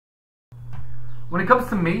When it comes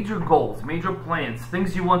to major goals, major plans,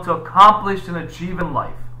 things you want to accomplish and achieve in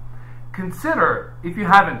life, consider, if you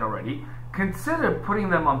haven't already, consider putting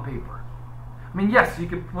them on paper. I mean, yes, you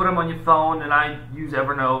can put them on your phone, and I use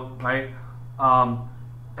Evernote, right?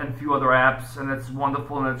 And a few other apps, and that's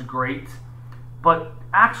wonderful and that's great. But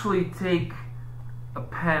actually take a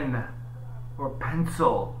pen or a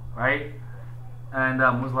pencil, right? And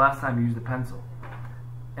when was the last time you used a pencil?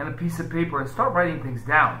 And a piece of paper, and start writing things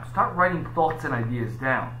down. Start writing thoughts and ideas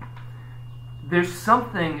down. There's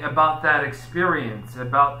something about that experience,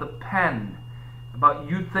 about the pen, about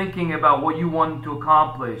you thinking about what you want to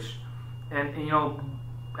accomplish, and you know,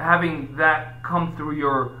 having that come through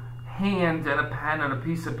your hand and a pen and a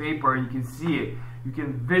piece of paper, and you can see it, you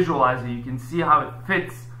can visualize it, you can see how it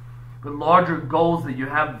fits with larger goals that you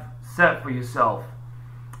have set for yourself.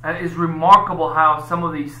 And it is remarkable how some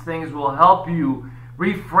of these things will help you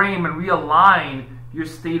reframe and realign your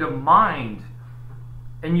state of mind,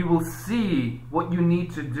 and you will see what you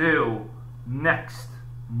need to do next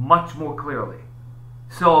much more clearly.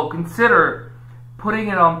 So consider putting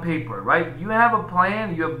it on paper, right? You have a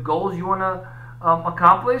plan, you have goals you want to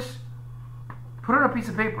accomplish, put it on a piece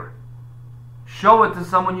of paper. Show it to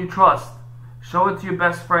someone you trust. Show it to your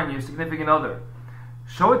best friend, your significant other.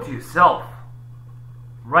 Show it to yourself.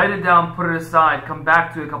 Write it down, put it aside, come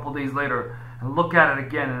back to it a couple days later and look at it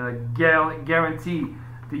again, and I guarantee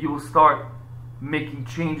that you will start making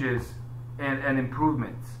changes and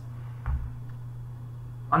improvements.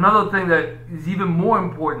 Another thing that is even more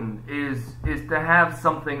important is to have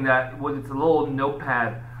something that, whether it's a little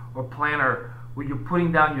notepad or planner, where you're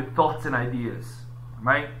putting down your thoughts and ideas,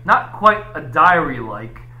 right? Not quite a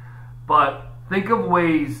diary-like, but think of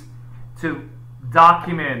ways to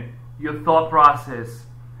document your thought process.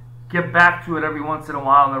 Get back to it every once in a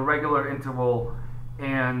while in a regular interval,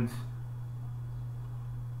 and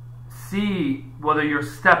see whether your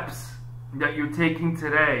steps that you're taking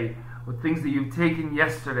today or things that you've taken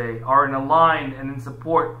yesterday are in line and in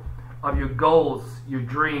support of your goals, your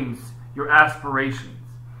dreams, your aspirations.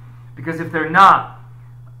 Because if they're not,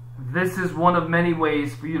 this is one of many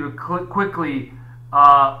ways for you to quickly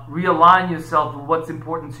realign yourself with what's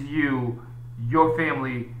important to you, your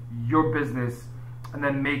family, your business, and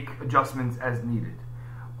then make adjustments as needed.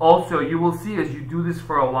 Also, you will see as you do this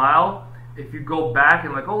for a while, if you go back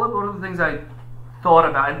and like, oh, look, what are the things I thought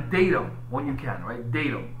about, and date them when you can, right?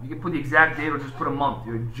 Date them. You can put the exact date or just put a month,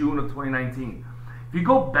 June of 2019. If you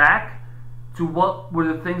go back to what were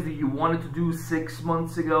the things that you wanted to do 6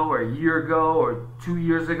 months ago or a year ago or 2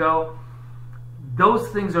 years ago, those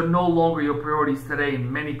things are no longer your priorities today in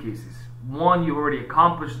many cases. One, you've already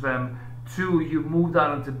accomplished them. Two, you've moved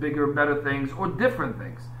on into bigger, better things or different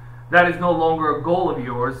things. That is no longer a goal of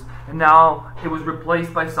yours, and now it was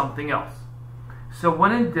replaced by something else. So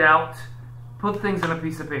when in doubt, put things on a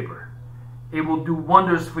piece of paper. It will do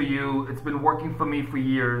wonders for you. It's been working for me for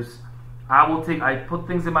years. I put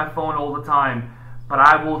things in my phone all the time, but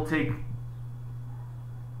I will take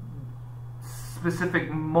specific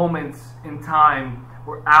moments in time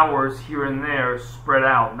or hours here and there spread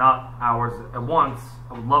out, not hours at once.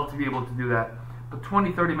 I would love to be able to do that, but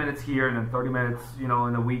 20, 30 minutes here and then 30 minutes, in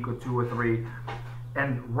a week or 2 or 3,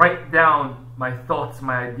 and write down my thoughts,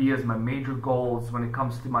 my ideas, my major goals when it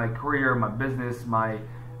comes to my career, my business, my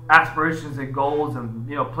aspirations and goals, and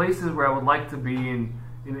places where I would like to be in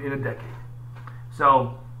a decade.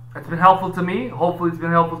 So it's been helpful to me. Hopefully it's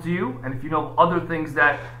been helpful to you. And if you know other things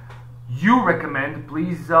that you recommend,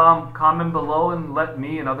 please comment below and let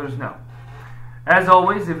me and others know. As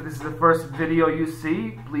always, if this is the first video you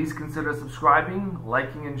see, please consider subscribing,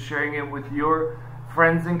 liking, and sharing it with your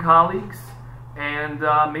friends and colleagues. And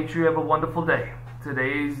make sure you have a wonderful day.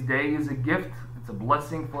 Today's day is a gift. It's a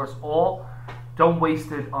blessing for us all. Don't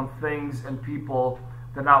waste it on things and people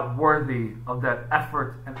that are not worthy of that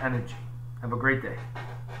effort and energy. Have a great day.